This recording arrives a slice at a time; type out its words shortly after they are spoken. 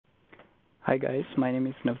Hi guys, my name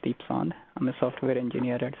is Navdeep Sand. I'm a software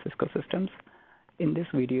engineer at Cisco Systems. In this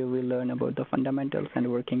video, we'll learn about the fundamentals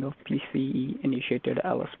and working of PCE Initiated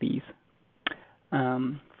LSPs.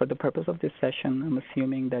 For the purpose of this session, I'm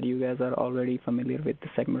assuming that you guys are already familiar with the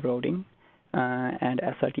segment routing and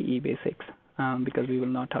SRTE basics because we will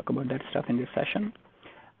not talk about that stuff in this session.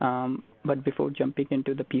 But before jumping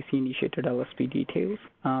into the PCE Initiated LSP details,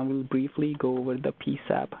 we'll briefly go over the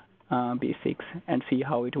PCEP basics and see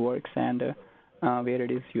how it works and where it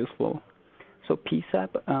is useful. So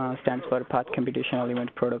PCEP stands for Path Computation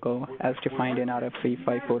Element Protocol as defined in RFC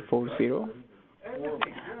 5440.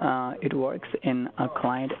 It works in a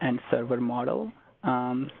client and server model.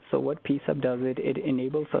 So what PCEP does, it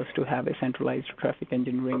enables us to have a centralized traffic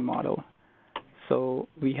engineering model. So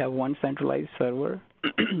we have one centralized server.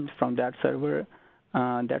 From that server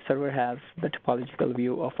has the topological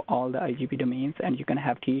view of all the IGP domains, and you can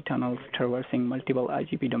have TE tunnels traversing multiple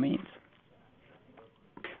IGP domains.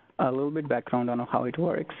 A little bit background on how it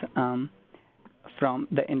works. From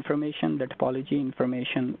the information, the topology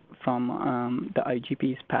information from the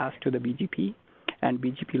IGP is passed to the BGP, and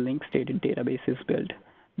BGP link stated database is built.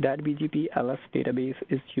 That BGP LS database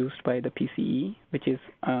is used by the PCE, which is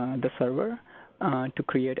the server, to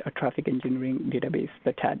create a traffic engineering database,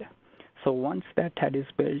 the TED. So once that TED is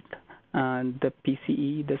built, the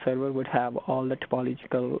PCE, the server, would have all the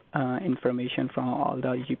topological information from all the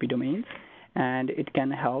IGP domains, and it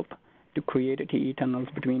can help to create TE tunnels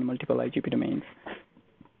between multiple IGP domains.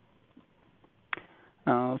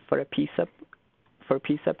 For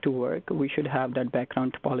PCEP to work, we should have that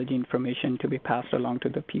background topology information to be passed along to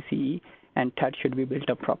the PCE, and TED should be built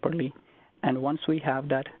up properly. And once we have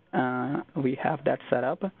that set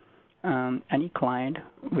up, any client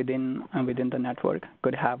within the network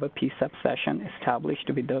could have a PCEP session established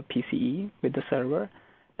with the PCE, with the server,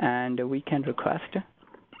 and we can request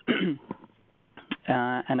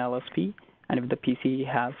an LSP. And if the PCE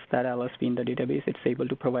has that LSP in the database, it's able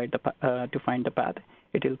to provide to find the path.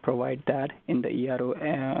 It will provide that in the ERO,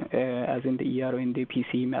 as in the ERO in the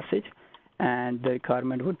PCE message, and the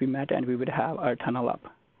requirement would be met, and we would have our tunnel up.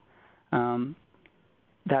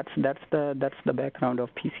 That's the background of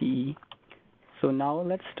PCE. So now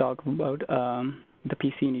let's talk about the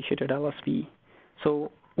PCE Initiated LSP.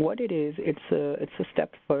 So what it is, it's a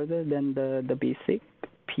step further than the basic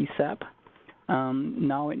PCEP.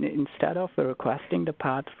 Now instead of requesting the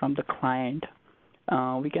path from the client,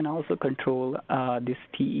 we can also control this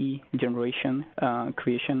TE generation,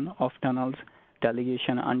 creation of tunnels,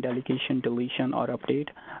 delegation, undelegation, deletion, or update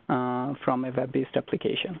from a web-based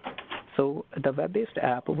application. So the web-based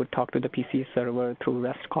app would talk to the PCE server through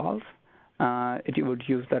REST calls. It would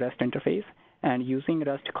use the REST interface, and using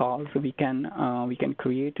REST calls, we can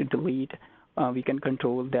create, delete, we can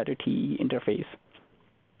control that TE interface.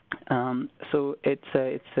 So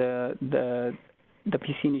the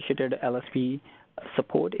PCE Initiated LSP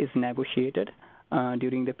support is negotiated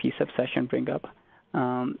during the PCEP session bring up.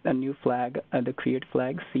 A new flag, the create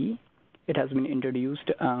flag C, it has been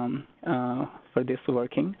introduced for this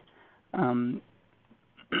working. So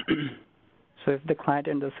if the client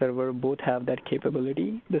and the server both have that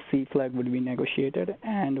capability, the C flag would be negotiated,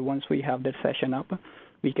 and once we have that session up,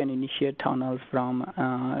 we can initiate tunnels from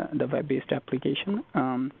the web-based application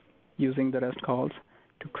using the REST calls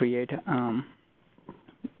to create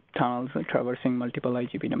tunnels traversing multiple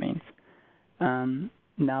IGP domains.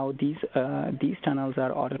 Now these tunnels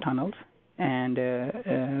are auto tunnels, and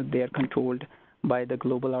they are controlled by the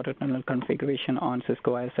global auto tunnel configuration on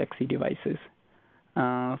Cisco ISXE devices.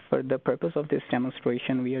 For the purpose of this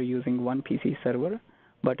demonstration, we are using one PC server,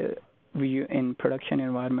 but in production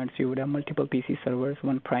environments, you would have multiple PC servers,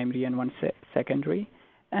 one primary and one secondary,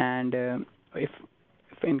 and if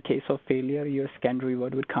in case of failure, your secondary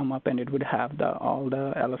would come up and it would have all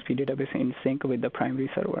the LSP database in sync with the primary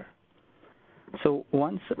server. So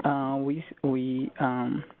once we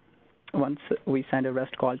send a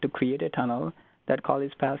REST call to create a tunnel, that call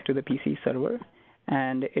is passed to the PC server,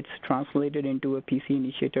 and it's translated into a PC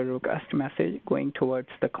initiator request message going towards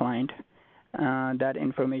the client. That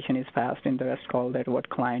information is passed in the REST call, that what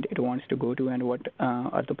client it wants to go to and what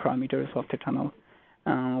are the parameters of the tunnel.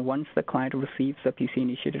 Once the client receives the PC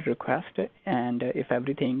initiated request, and if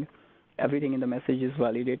everything in the message is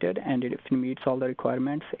validated and if it meets all the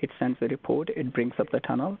requirements, it sends a report, it brings up the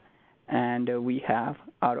tunnel, and we have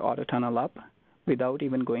our auto tunnel up without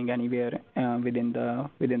even going anywhere within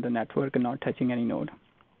the network and not touching any node.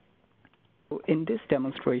 In this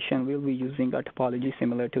demonstration, we'll be using a topology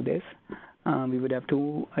similar to this. We would have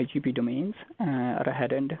two IGP domains. At a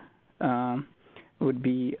head end would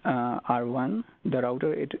be R1. The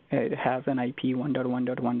router, it has an IP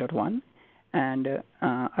 1.1.1.1, And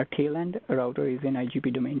our tail end router is in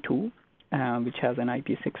IGP domain 2, which has an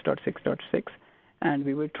IP 6.6.6, and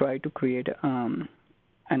we will try to create an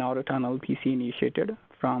auto tunnel PCE initiated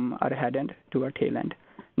from our head end to our tail end.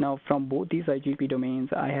 Now, from both these IGP domains,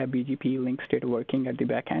 I have BGP link state working at the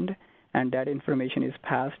back end, and that information is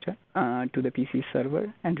passed to the PC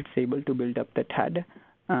server, and it's able to build up the TED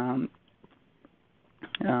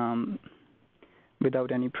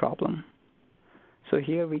without any problem. So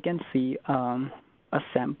here we can see a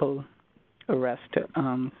sample REST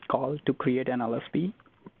call to create an LSP.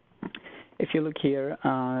 If you look here,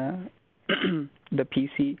 the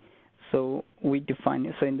PC, so we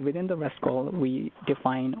define, so within the REST call, we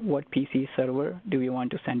define what PC server do we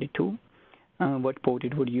want to send it to, what port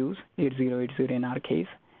it would use, 8080 in our case,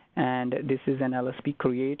 and this is an LSP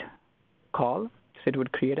create call. So it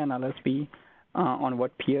would create an LSP on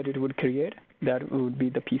what peer it would create. That would be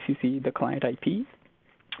the PCC, the client IP.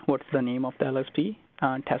 What's the name of the LSP?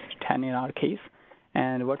 Test 10 in our case.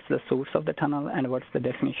 And what's the source of the tunnel, and what's the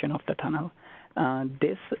destination of the tunnel.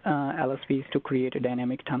 This LSP is to create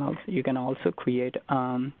dynamic tunnels. You can also create,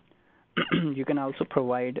 you can also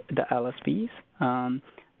provide the LSPs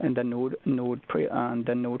and the node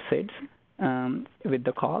SIDs with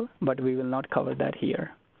the call, but we will not cover that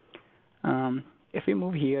here. If we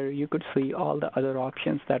move here, you could see all the other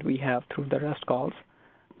options that we have through the REST calls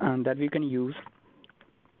that we can use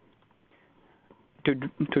to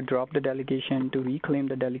drop the delegation, to reclaim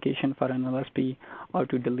the delegation for an LSP, or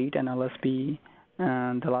to delete an LSP.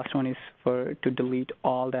 And the last one is to delete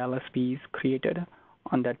all the LSPs created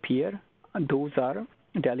on that peer. Those are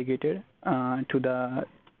delegated to the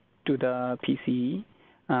PCE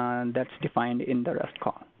that's defined in the REST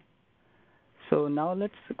call. So now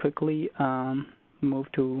let's quickly move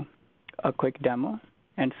to a quick demo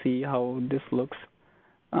and see how this looks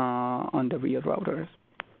on the real routers.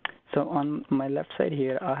 So on my left side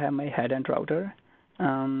here, I have my head end router,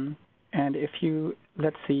 and if you,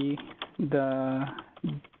 let's see the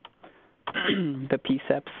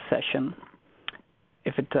PCEP session,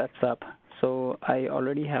 if it sets up. So I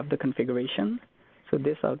already have the configuration. So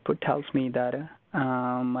this output tells me that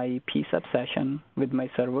my PCEP session with my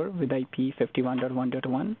server with IP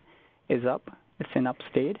 51.1.1 is up. It's in up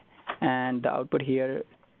state, and the output here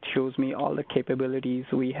shows me all the capabilities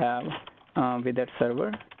we have with that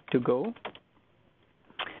server to go.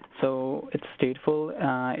 So it's stateful,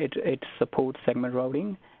 it supports segment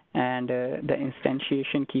routing, and the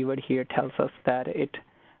instantiation keyword here tells us that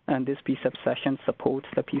this PCEP session supports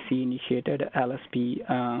the PCE Initiated LSP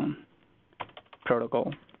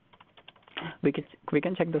protocol. We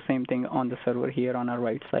can check the same thing on the server here on our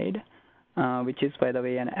right side, which is, by the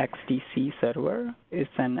way, an XDC server.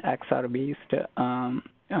 It's an XR-based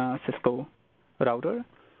Cisco router,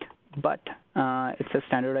 but it's a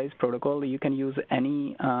standardized protocol. You can use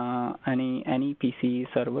any PCE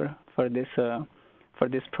server for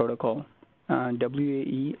this protocol.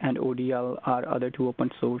 WAE and ODL are other two open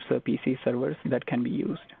source PC servers that can be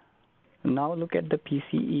used. Now look at the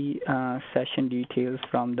PCE session details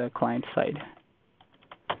from the client side.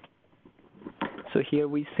 So here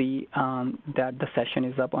we see that the session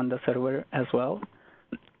is up on the server as well.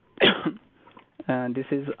 This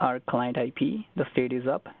is our client IP. The state is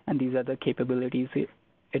up, and these are the capabilities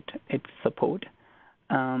it support.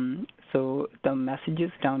 So the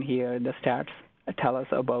messages down here, the stats, tell us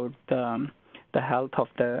about the health of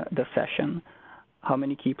the session, how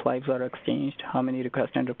many keep lives are exchanged, how many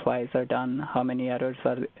requests and replies are done, how many errors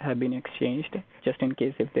have been exchanged. Just in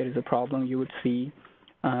case if there is a problem, you would see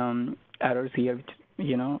errors here,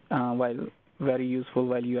 which, while very useful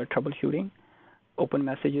while you are troubleshooting. Open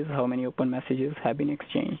messages, how many open messages have been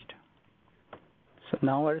exchanged. So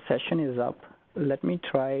now our session is up. Let me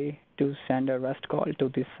try to send a REST call to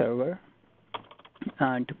this server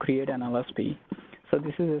to create an LSP. So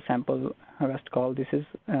this is a sample REST call. This is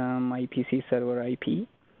my PC server IP,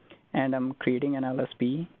 and I'm creating an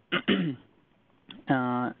LSP.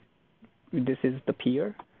 This is the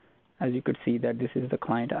peer. As you could see that this is the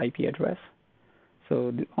client IP address.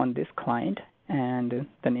 So on this client, and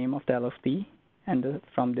the name of the LSP, and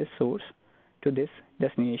from this source to this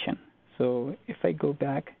destination. So if I go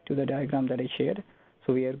back to the diagram that I shared,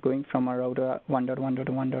 so we are going from our router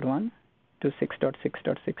 1.1.1.1 to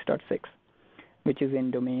 6.6.6.6, which is in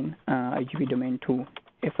domain IGP domain 2.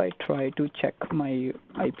 If I try to check my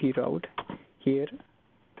IP route here,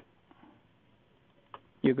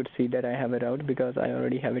 you could see that I have a route because I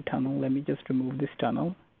already have a tunnel. Let me just remove this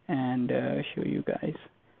tunnel and show you guys.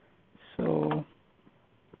 So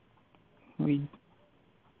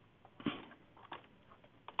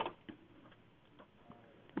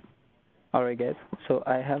Alright guys, so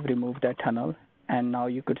I have removed that tunnel, and now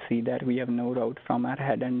you could see that we have no route from our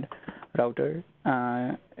head-end router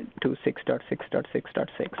to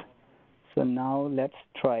 6.6.6.6. So now let's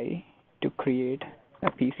try to create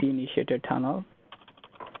a PC initiated tunnel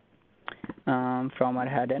from our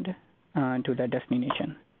head-end to the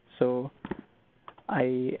destination. So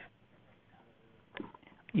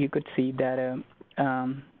you could see that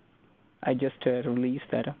I just released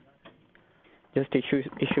that,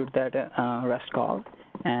 issued that REST call,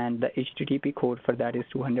 and the HTTP code for that is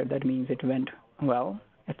 200. That means it went well.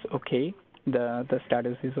 It's okay. The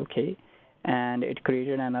status is okay, and it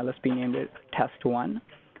created an LSP named test1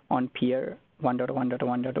 on peer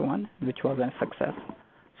 1.1.1.1, which was a success.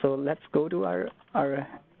 So let's go to our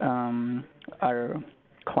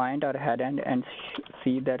client, our head end, and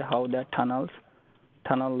see that how that tunnel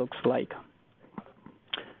looks like.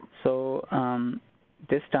 So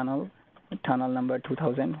this tunnel number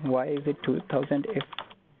 2000. Why is it 2000? If,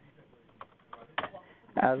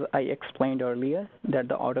 as I explained earlier, that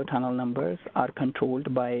the auto tunnel numbers are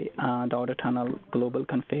controlled by the auto tunnel global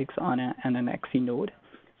configs on an XE node.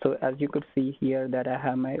 So as you could see here that I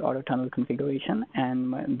have my auto tunnel configuration,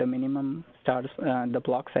 and the minimum starts, the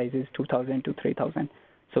block size is 2000 to 3000.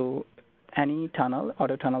 So any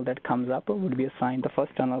auto tunnel that comes up would be assigned, the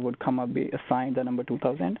first tunnel would come up, be assigned the number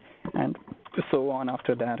 2000, and so on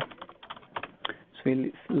after that. So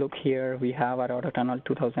we'll look here, we have our auto tunnel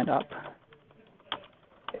 2000 up.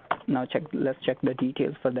 Now let's check the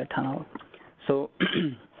details for that tunnel. So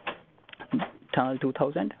tunnel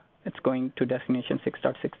 2000, it's going to destination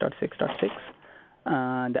 6.6.6.6.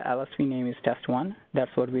 The LSP name is test1.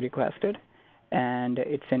 That's what we requested, and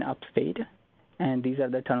it's in upstate. And these are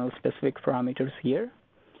the tunnel specific parameters here.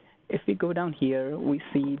 If we go down here, we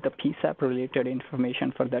see the PCEP related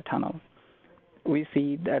information for the tunnel. We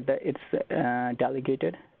see that it's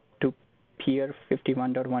delegated to peer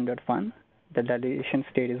 51.1.1. The delegation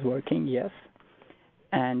state is working, yes.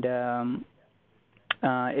 And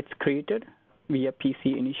it's created via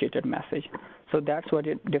PCE Initiated message. So that's what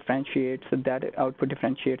it differentiates, that output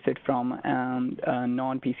differentiates it from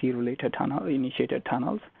non-PCE related initiated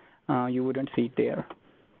tunnels. You wouldn't see it there.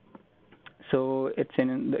 So it's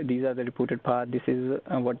these are the reported path. This is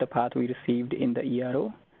what the path we received in the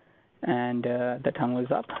ERO, and the tunnel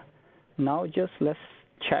is up. Now just let's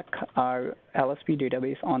check our LSP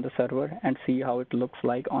database on the server and see how it looks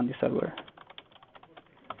like on the server.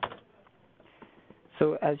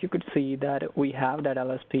 So as you could see that we have that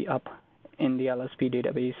LSP up in the LSP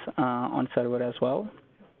database on server as well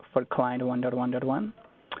for client 1.1.1.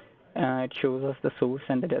 It shows us the source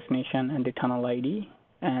and the destination and the tunnel ID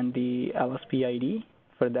and the LSP ID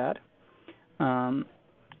for that.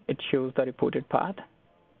 It shows the reported path,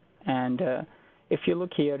 and if you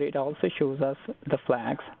look here, it also shows us the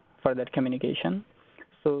flags for that communication.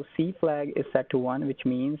 So C flag is set to 1, which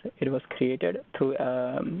means it was created through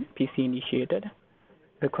a PC initiated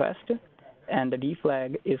request, and the D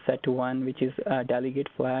flag is set to 1, which is a delegate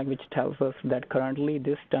flag, which tells us that currently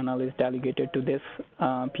this tunnel is delegated to this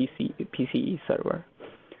PCE server.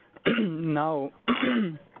 Now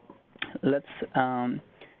let's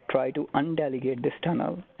try to undelegate this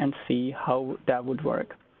tunnel and see how that would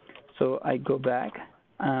work. So I go back.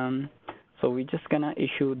 So we're just gonna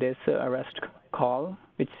issue this REST call,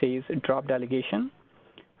 which says drop delegation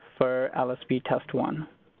for LSP test1.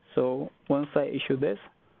 So once I issue this,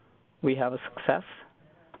 we have a success.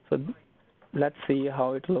 So let's see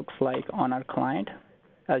how it looks like on our client.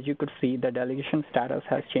 As you could see, the delegation status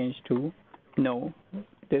has changed to no.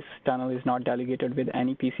 This tunnel is not delegated with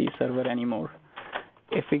any PC server anymore.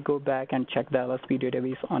 If we go back and check the LSP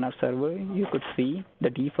database on our server, you could see the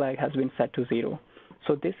D flag has been set to 0.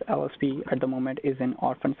 So this LSP at the moment is in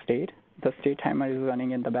orphan state. The state timer is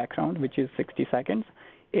running in the background, which is 60 seconds.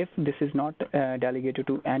 If this is not delegated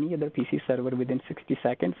to any other PC server within 60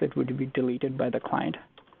 seconds, it would be deleted by the client.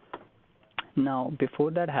 Now,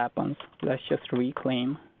 before that happens, let's just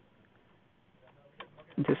reclaim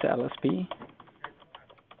this LSP.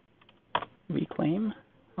 Reclaim.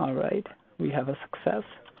 All right. We have a success,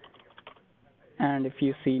 and if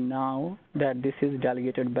you see now that this is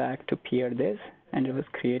delegated back to peer this, and it was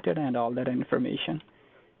created and all that information.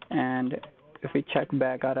 And if we check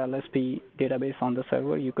back our LSP database on the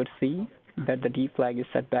server, you could see that the D flag is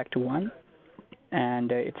set back to 1,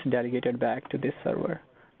 and it's delegated back to this server.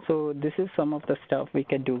 So this is some of the stuff we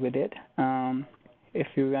can do with it. If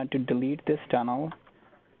you want to delete this tunnel,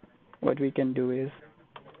 what we can do is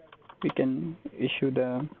we can issue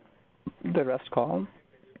the REST call.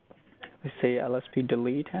 We say LSP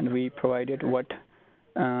delete, and we provided what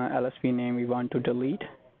LSP name we want to delete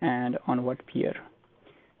and on what peer.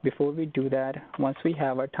 Before we do that, once we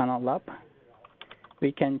have our tunnel up,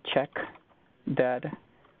 we can check that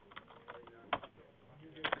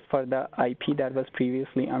for the IP that was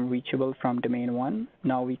previously unreachable from domain 1,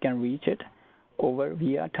 now we can reach it over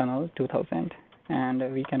via tunnel 2000.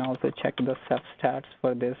 And we can also check the Ceph stats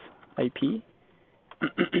for this IP.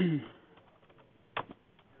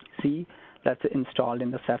 See, that's installed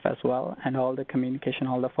in the Ceph as well, and all the communication,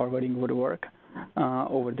 all the forwarding would work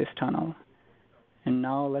over this tunnel. And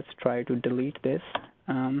now let's try to delete this.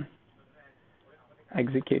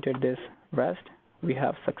 Executed this REST. We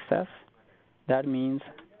have success. That means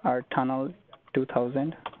our tunnel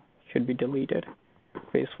 2000 should be deleted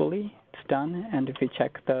gracefully. It's done, and if we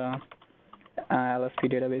check the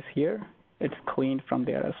LSP database here, it's cleaned from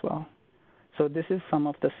there as well. So this is some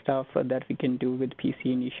of the stuff that we can do with PCE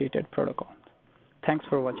initiated protocol. Thanks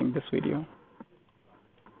for watching this video.